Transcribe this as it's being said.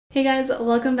Hey guys,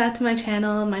 welcome back to my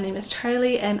channel. My name is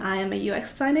Charlie and I am a UX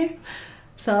designer.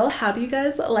 So how do you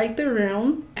guys like the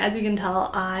room? As you can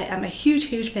tell, I am a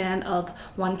huge fan of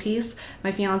One Piece.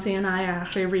 My fiance and I are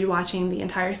actually rewatching the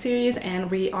entire series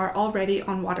and we are already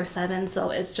on Water 7, so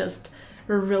it's just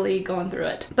we're really going through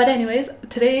it. But anyways,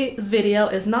 today's video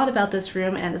is not about this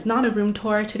room and it's not a room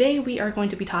tour. Today we are going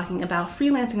to be talking about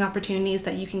freelancing opportunities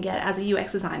that you can get as a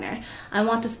UX designer. I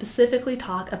want to specifically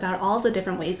talk about all the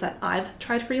different ways that I've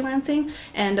tried freelancing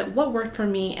and what worked for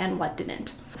me and what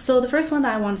didn't. So the first one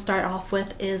that I want to start off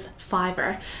with is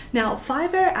Fiverr. Now,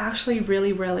 Fiverr actually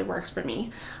really works for me.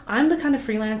 I'm the kind of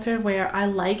freelancer where I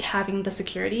like having the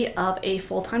security of a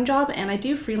full-time job, and I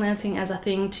do freelancing as a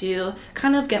thing to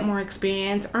kind of get more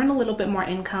experience, earn a little bit more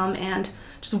income, and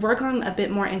just work on a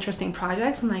bit more interesting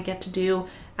projects than I get to do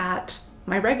at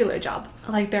my regular job.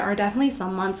 Like, there are definitely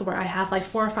some months where I have like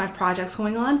 4 or 5 projects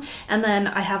going on, and then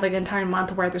I have like an entire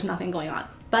month where there's nothing going on.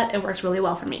 But it works really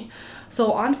well for me.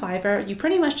 So on Fiverr, you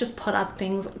pretty much just put up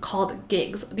things called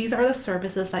gigs. These are the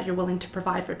services that you're willing to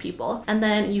provide for people. And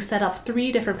then you set up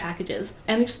 3 different packages.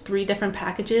 And these 3 different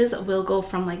packages will go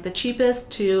from like the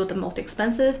cheapest to the most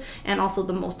expensive and also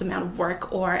the most amount of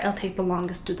work, or it'll take the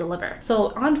longest to deliver.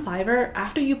 So on Fiverr,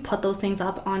 after you put those things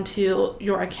up onto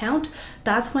your account,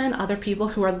 that's when other people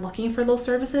who are looking for those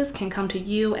services can come to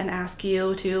you and ask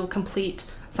you to complete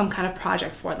some kind of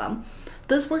project for them.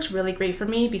 This works really great for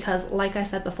me because, like I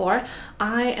said before,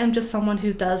 I am just someone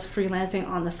who does freelancing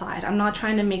on the side. I'm not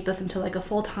trying to make this into like a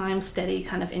full-time steady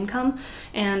kind of income,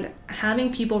 and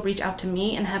having people reach out to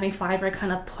me and having Fiverr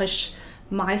kind of push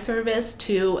my service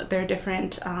to their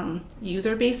different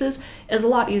user bases is a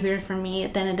lot easier for me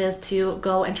than it is to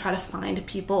go and try to find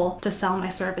people to sell my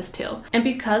service to. And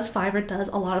because Fiverr does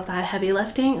a lot of that heavy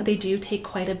lifting, they do take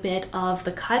quite a bit of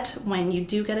the cut when you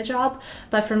do get a job.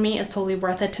 But for me, it's totally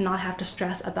worth it to not have to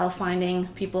stress about finding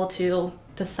people to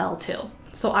sell to.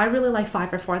 So I really like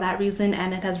Fiverr for that reason,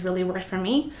 and it has really worked for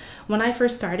me. When I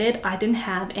first started, I didn't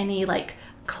have any like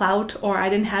clout, or I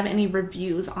didn't have any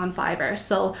reviews on Fiverr.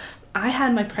 So I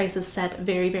had my prices set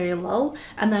very low,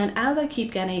 and then as I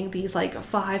keep getting these like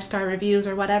 5-star reviews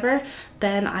or whatever,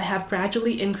 then I have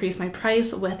gradually increased my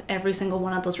price with every single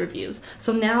one of those reviews.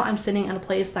 So now I'm sitting in a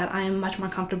place that I am much more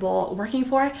comfortable working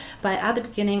for, but at the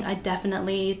beginning I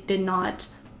definitely did not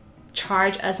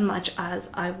charge as much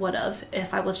as I would have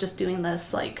if I was just doing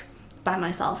this like by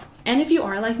myself. And if you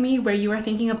are like me, where you are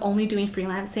thinking of only doing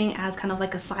freelancing as kind of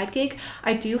like a side gig,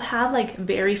 I do have like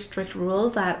very strict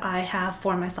rules that I have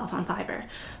for myself on Fiverr.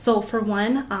 So for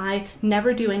one, I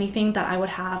never do anything that I would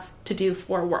have to do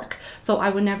for work. So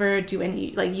I would never do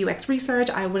any like UX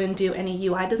research. I wouldn't do any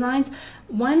UI designs.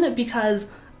 One,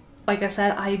 because like I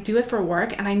said, I do it for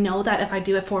work, and I know that if I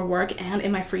do it for work and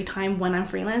in my free time when I'm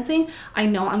freelancing, I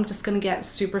know I'm just gonna get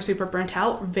super burnt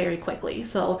out very quickly.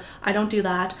 So I don't do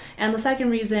that. And the second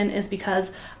reason is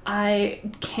because I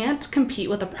can't compete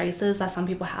with the prices that some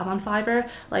people have on Fiverr.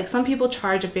 Like, some people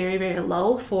charge very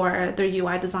low for their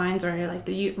UI designs or like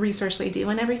the research they do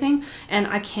and everything, and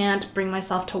I can't bring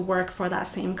myself to work for that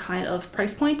same kind of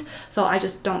price point. So I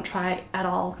just don't try at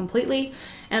all completely.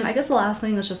 And I guess the last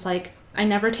thing is just like, I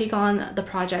never take on the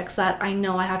projects that I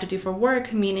know I have to do for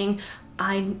work, meaning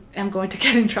I am going to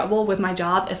get in trouble with my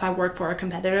job if I work for a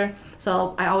competitor.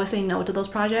 So I always say no to those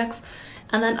projects.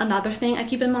 And then another thing I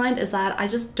keep in mind is that I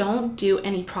just don't do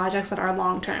any projects that are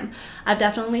long-term. I've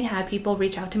definitely had people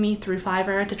reach out to me through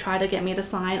Fiverr to try to get me to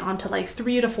sign onto like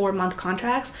 3 to 4 month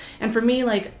contracts. And for me,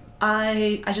 like,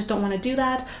 I just don't want to do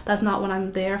that. That's not what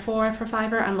I'm there for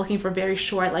Fiverr. I'm looking for very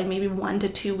short, like maybe 1 to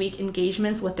 2 week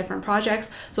engagements with different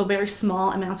projects. So very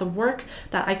small amounts of work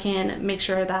that I can make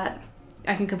sure that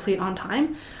I can complete on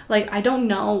time. Like, I don't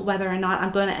know whether or not I'm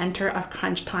going to enter a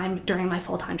crunch time during my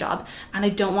full-time job, and I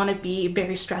don't want to be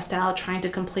very stressed out trying to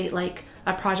complete like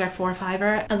a project for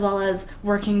Fiverr as well as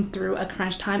working through a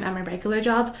crunch time at my regular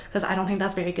job, because I don't think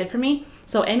that's very good for me.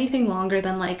 So anything longer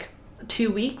than like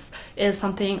 2 weeks is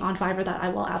something on Fiverr that I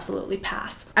will absolutely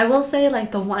pass. I will say,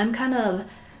 like, the one kind of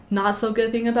not so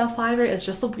good thing about Fiverr is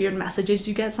just the weird messages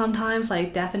you get sometimes.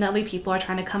 Like, definitely people are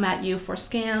trying to come at you for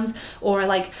scams, or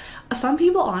like some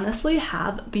people honestly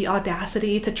have the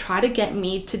audacity to try to get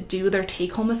me to do their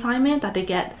take-home assignment that they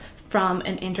get from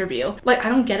an interview. Like, I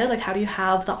don't get it. Like, how do you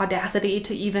have the audacity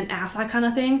to even ask that kind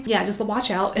of thing? Yeah, just watch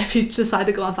out if you decide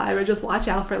to go on Fiverr. Just watch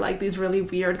out for like these really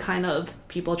weird kind of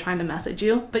people trying to message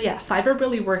you. But yeah, Fiverr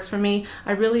really works for me.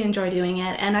 I really enjoy doing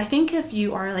it. And I think if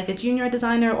you are like a junior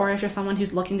designer, or if you're someone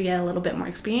who's looking to get a little bit more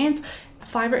experience,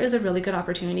 Fiverr is a really good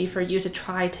opportunity for you to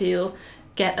try to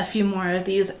get a few more of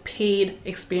these paid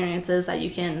experiences that you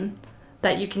can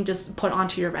that you can just put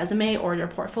onto your resume or your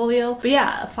portfolio. But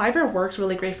yeah, Fiverr works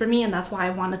really great for me, and that's why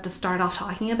I wanted to start off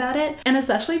talking about it. And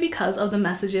especially because of the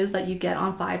messages that you get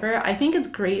on Fiverr, I think it's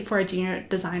great for a junior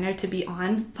designer to be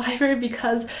on Fiverr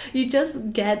because you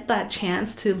just get that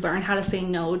chance to learn how to say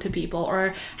no to people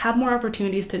or have more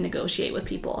opportunities to negotiate with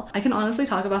people. I can honestly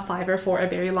talk about Fiverr for a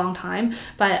very long time,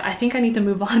 but I think I need to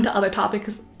move on to other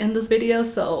topics in this video,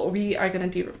 so we are gonna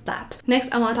do that.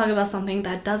 Next, I want to talk about something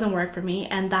that doesn't work for me,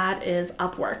 and that is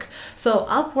Upwork. So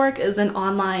Upwork is an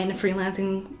online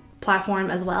freelancing platform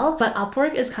as well, but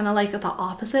Upwork is kind of like the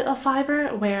opposite of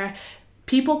Fiverr, where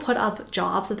people put up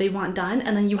jobs that they want done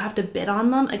and then you have to bid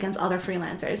on them against other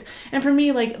freelancers. And for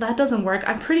me, like, that doesn't work.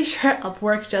 I'm pretty sure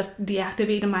Upwork just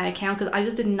deactivated my account because I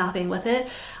just did nothing with it.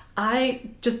 I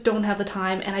just don't have the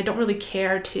time, and I don't really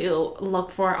care to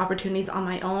look for opportunities on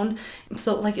my own.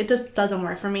 So like, it just doesn't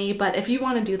work for me. But if you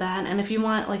want to do that, and if you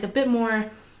want like a bit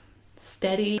more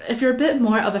steady, if you're a bit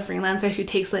more of a freelancer who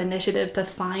takes the initiative to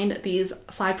find these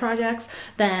side projects,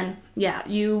 then yeah,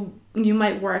 you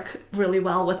might work really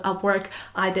well with Upwork.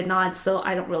 I did not, so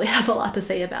I don't really have a lot to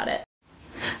say about it.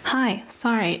 Hi,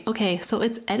 sorry. Okay, so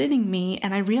it's editing me,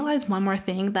 and I realized one more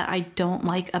thing that I don't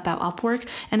like about Upwork,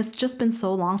 and it's just been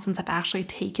so long since I've actually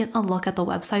taken a look at the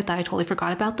website that I totally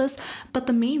forgot about this. But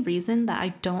the main reason that I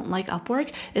don't like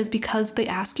Upwork is because they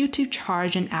ask you to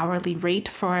charge an hourly rate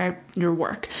for your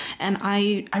work, and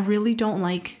I really don't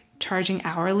like charging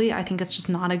hourly. I think it's just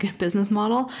not a good business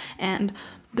model. And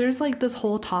there's like this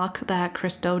whole talk that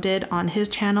Christo did on his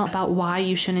channel about why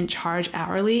you shouldn't charge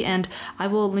hourly, and I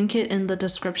will link it in the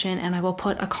description, and I will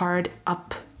put a card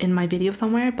up in my video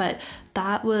somewhere. But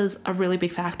that was a really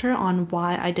big factor on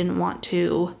why I didn't want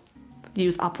to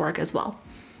use Upwork as well.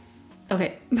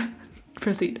 Okay,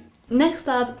 proceed. Next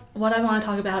up, what I want to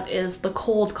talk about is the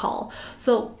cold call.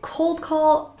 So cold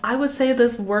call, I would say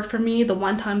this worked for me the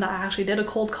one time that I actually did a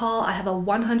cold call. I have a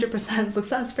 100%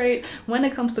 success rate when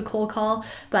it comes to cold call,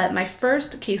 but my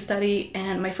first case study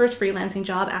and my first freelancing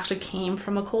job actually came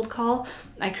from a cold call.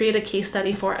 I created a case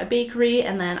study for a bakery,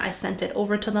 and then I sent it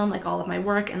over to them, like all of my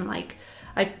work, and like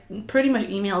I pretty much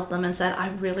emailed them and said, I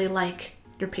really like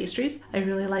your pastries. I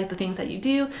really like the things that you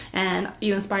do, and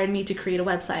you inspired me to create a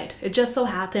website. It just so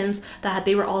happens that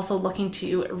they were also looking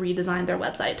to redesign their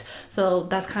website. So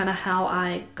that's kind of how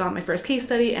I got my first case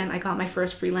study and I got my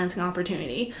first freelancing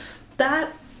opportunity.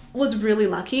 That was really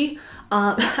lucky.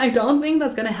 I don't think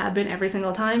that's gonna happen every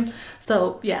single time.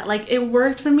 So yeah, like, it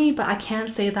works for me, but I can't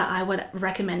say that I would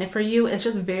recommend it for you. It's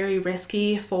just very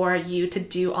risky for you to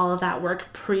do all of that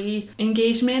work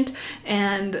pre-engagement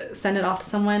and send it off to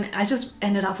someone. I just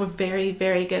ended up with very,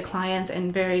 very good clients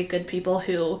and very good people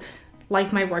who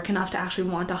liked my work enough to actually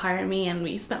want to hire me, and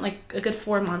we spent like a good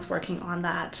 4 months working on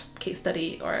that case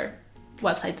study or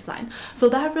website design. So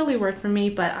that really worked for me,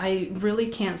 but I really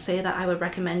can't say that I would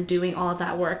recommend doing all of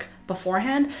that work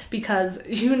beforehand, because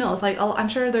who knows, like, I'm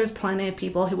sure there's plenty of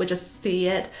people who would just see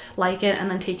it, like it, and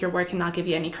then take your work and not give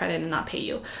you any credit and not pay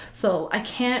you. So I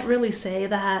can't really say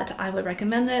that I would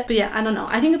recommend it. But yeah, I don't know.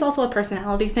 I think it's also a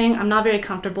personality thing. I'm not very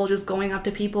comfortable just going up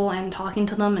to people and talking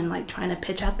to them and like trying to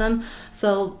pitch at them.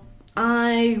 So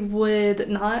I would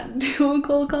not do a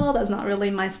cold call. That's not really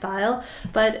my style.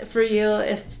 But for you,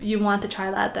 if you want to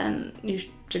try that, then you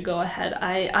should go ahead.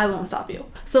 I won't stop you.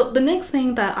 So the next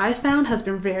thing that I found has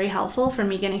been very helpful for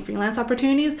me getting freelance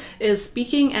opportunities is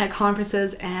speaking at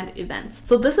conferences and events.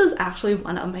 So this is actually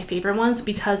one of my favorite ones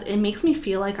because it makes me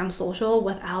feel like I'm social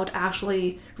without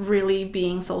actually really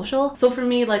being social. So for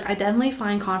me, like, I definitely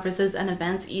find conferences and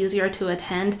events easier to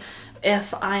attend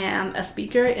if I am a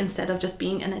speaker instead of just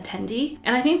being an attendee.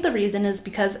 And I think the reason is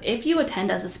because if you attend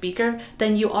as a speaker,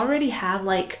 then you already have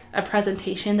like a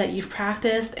presentation that you've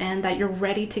practiced and that you're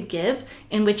ready to give,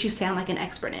 in which you sound like an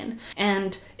expert in.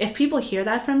 And if people hear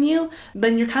that from you,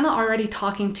 then you're kind of already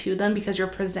talking to them because you're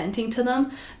presenting to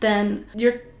them. Then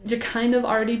you're kind of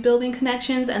already building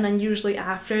connections, and then usually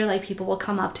after, like, people will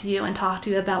come up to you and talk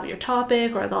to you about your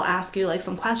topic, or they'll ask you like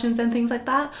some questions and things like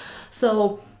that.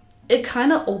 So it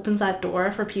kind of opens that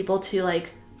door for people to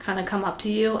like kind of come up to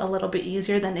you a little bit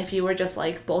easier than if you were just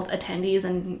like both attendees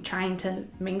and trying to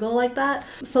mingle like that.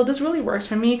 So this really works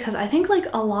for me because I think like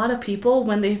a lot of people,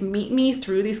 when they meet me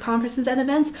through these conferences and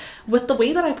events, with the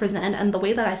way that I present and the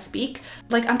way that I speak,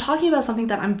 like, I'm talking about something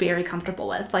that I'm very comfortable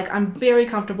with. Like, I'm very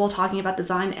comfortable talking about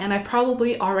design, and I've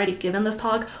probably already given this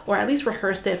talk or at least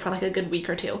rehearsed it for like a good week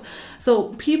or two. So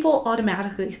people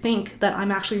automatically think that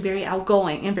I'm actually very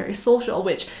outgoing and very social,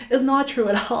 which is not true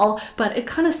at all, but it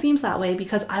kind of seems that way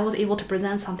because I was able to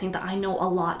present something that I know a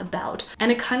lot about.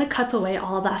 And it kind of cuts away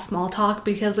all of that small talk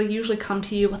because they usually come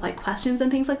to you with like questions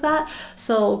and things like that.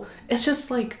 So it's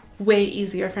just like way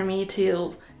easier for me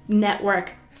to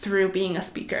network through being a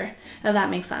speaker, if that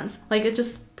makes sense. Like, it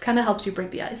just kind of helps you break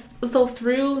the ice. So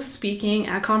through speaking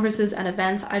at conferences and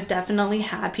events, I've definitely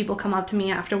had people come up to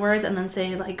me afterwards and then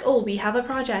say like, oh, we have a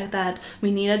project that we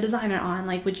need a designer on,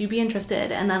 like, would you be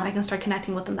interested? And then I can start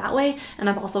connecting with them that way. And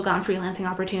I've also gotten freelancing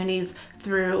opportunities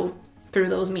through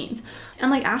those means. And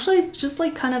like, actually, just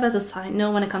like kind of as a side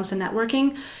note, when it comes to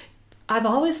networking, I've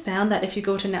always found that if you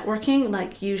go to networking,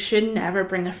 like, you should never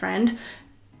bring a friend.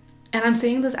 And I'm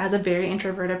saying this as a very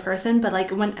introverted person, but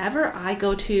like, whenever I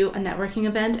go to a networking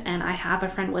event and I have a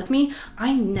friend with me,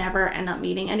 I never end up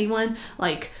meeting anyone.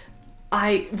 Like,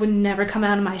 I would never come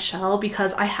out of my shell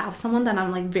because I have someone that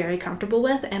I'm like very comfortable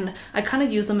with, and I kind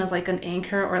of use them as like an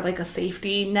anchor or like a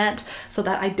safety net so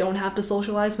that I don't have to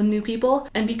socialize with new people.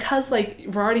 And because like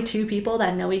we're already two people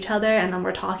that know each other and then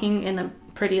we're talking in a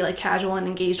pretty like casual and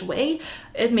engaged way,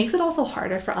 it makes it also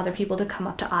harder for other people to come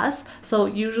up to us. So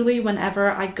usually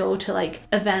whenever I go to like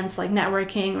events like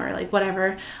networking or like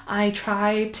whatever, I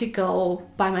try to go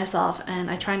by myself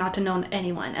and I try not to know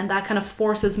anyone, and that kind of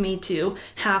forces me to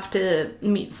have to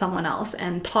meet someone else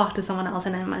and talk to someone else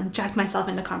and then inject myself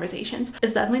into conversations.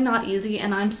 It's definitely not easy,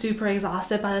 and I'm super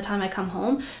exhausted by the time I come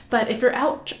home. But if you're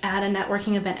out at a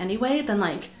networking event anyway, then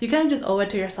like you kind of just owe it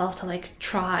to yourself to like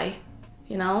try,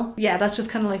 you know? Yeah, that's just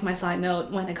kind of like my side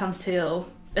note when it comes to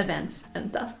events and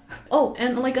stuff. Oh,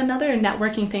 and like another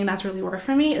networking thing that's really worked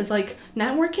for me is like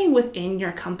networking within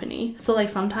your company. So like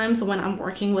sometimes when I'm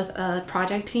working with a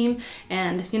project team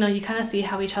and you know, you kind of see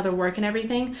how each other work and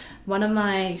everything, one of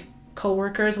my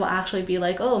coworkers will actually be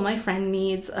like, oh, my friend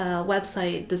needs a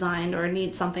website designed or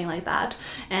needs something like that,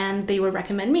 and they would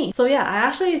recommend me. So yeah, I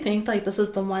actually think like this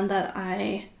is the one that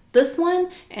this one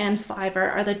and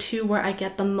Fiverr are the two where I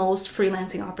get the most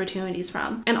freelancing opportunities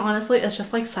from. And honestly, it's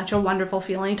just like such a wonderful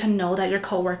feeling to know that your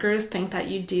coworkers think that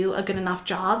you do a good enough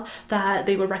job that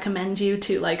they would recommend you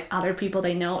to like other people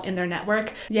they know in their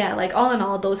network. Yeah, like all in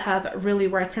all, those have really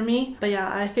worked for me. But yeah,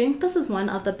 I think this is one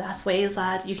of the best ways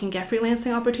that you can get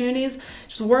freelancing opportunities.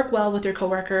 Just work well with your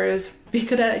coworkers, be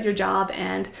good at your job,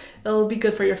 and it'll be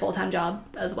good for your full-time job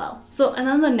as well. So, and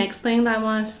then the next thing that I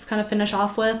want to kind of finish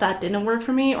off with that didn't work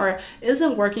for me or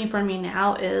isn't working for me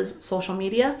now is social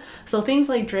media. So things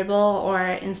like Dribbble or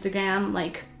Instagram,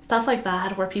 like stuff like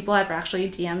that, where people have actually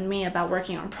DM'd me about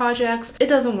working on projects. It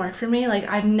doesn't work for me. Like,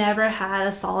 I've never had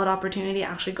a solid opportunity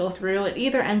actually go through. It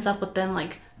either ends up with them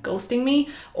like ghosting me,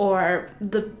 or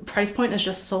the price point is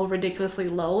just so ridiculously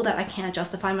low that I can't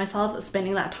justify myself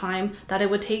spending that time that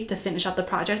it would take to finish up the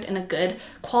project in a good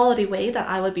quality way that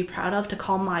I would be proud of to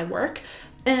call my work.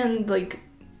 And like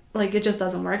it just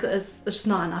doesn't work. It's just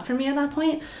not enough for me at that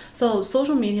point. So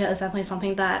social media is definitely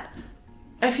something that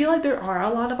I feel like there are a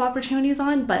lot of opportunities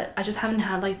on, but I just haven't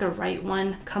had like the right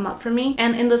one come up for me.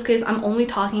 And in this case, I'm only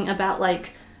talking about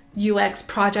like UX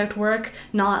project work,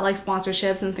 not like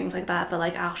sponsorships and things like that, but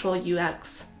like actual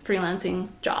UX freelancing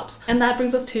jobs. And that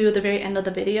brings us to the very end of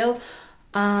the video.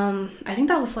 I think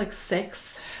that was like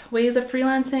 6 ways of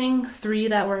freelancing, 3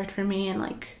 that worked for me and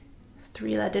like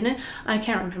 3 that didn't. I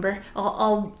can't remember.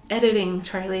 I'll editing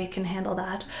Charli can handle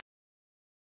that.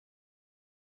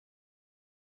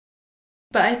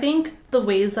 But I think the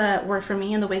ways that work for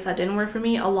me and the ways that didn't work for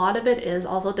me, a lot of it is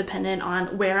also dependent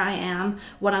on where I am,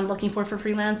 what I'm looking for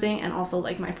freelancing, and also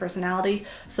like my personality.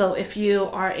 So if you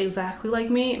are exactly like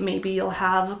me, maybe you'll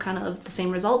have kind of the same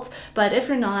results. But if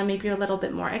you're not, maybe you're a little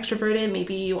bit more extroverted,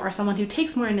 maybe you are someone who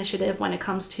takes more initiative when it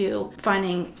comes to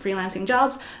finding freelancing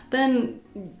jobs, then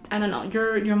I don't know,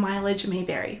 your mileage may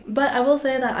vary. But I will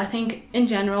say that I think in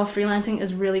general, freelancing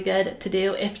is really good to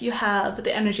do if you have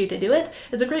the energy to do it.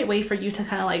 It's a great way for you to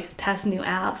kind of like test new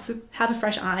apps, have a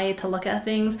fresh eye to look at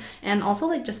things, and also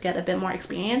like just get a bit more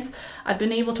experience. I've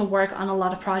been able to work on a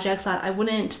lot of projects that I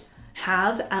wouldn't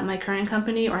have at my current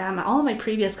company or at all of my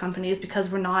previous companies because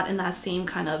we're not in that same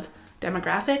kind of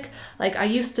demographic. Like, I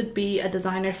used to be a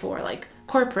designer for like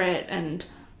corporate and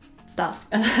stuff,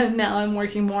 and then now I'm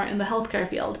working more in the healthcare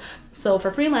field. So for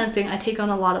freelancing, I take on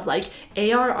a lot of like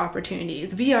AR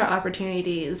opportunities, VR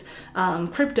opportunities,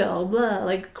 crypto, blah,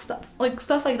 like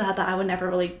stuff like that I would never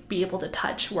really be able to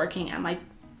touch working at my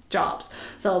jobs.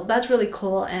 So that's really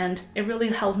cool, and it really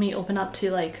helped me open up to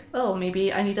like, oh,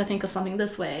 maybe I need to think of something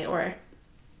this way, or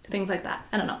things like that.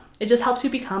 I don't know. It just helps you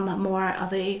become more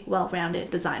of a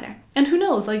well-rounded designer. And who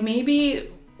knows, like maybe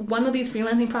one of these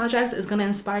freelancing projects is going to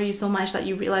inspire you so much that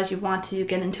you realize you want to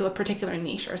get into a particular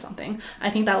niche or something. I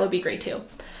think that would be great too.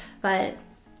 But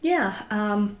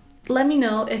yeah, let me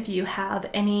know if you have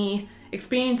any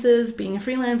experiences being a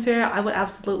freelancer, I would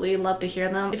absolutely love to hear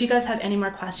them. If you guys have any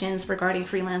more questions regarding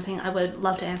freelancing, I would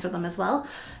love to answer them as well.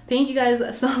 Thank you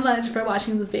guys so much for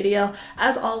watching this video.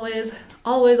 As always,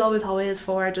 always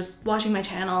for just watching my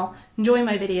channel, enjoying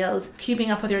my videos,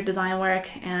 keeping up with your design work,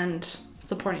 and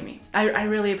supporting me. I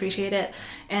really appreciate it,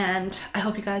 and I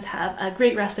hope you guys have a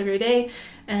great rest of your day,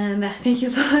 and thank you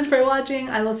so much for watching.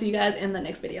 I will see you guys in the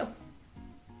next video.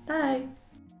 Bye!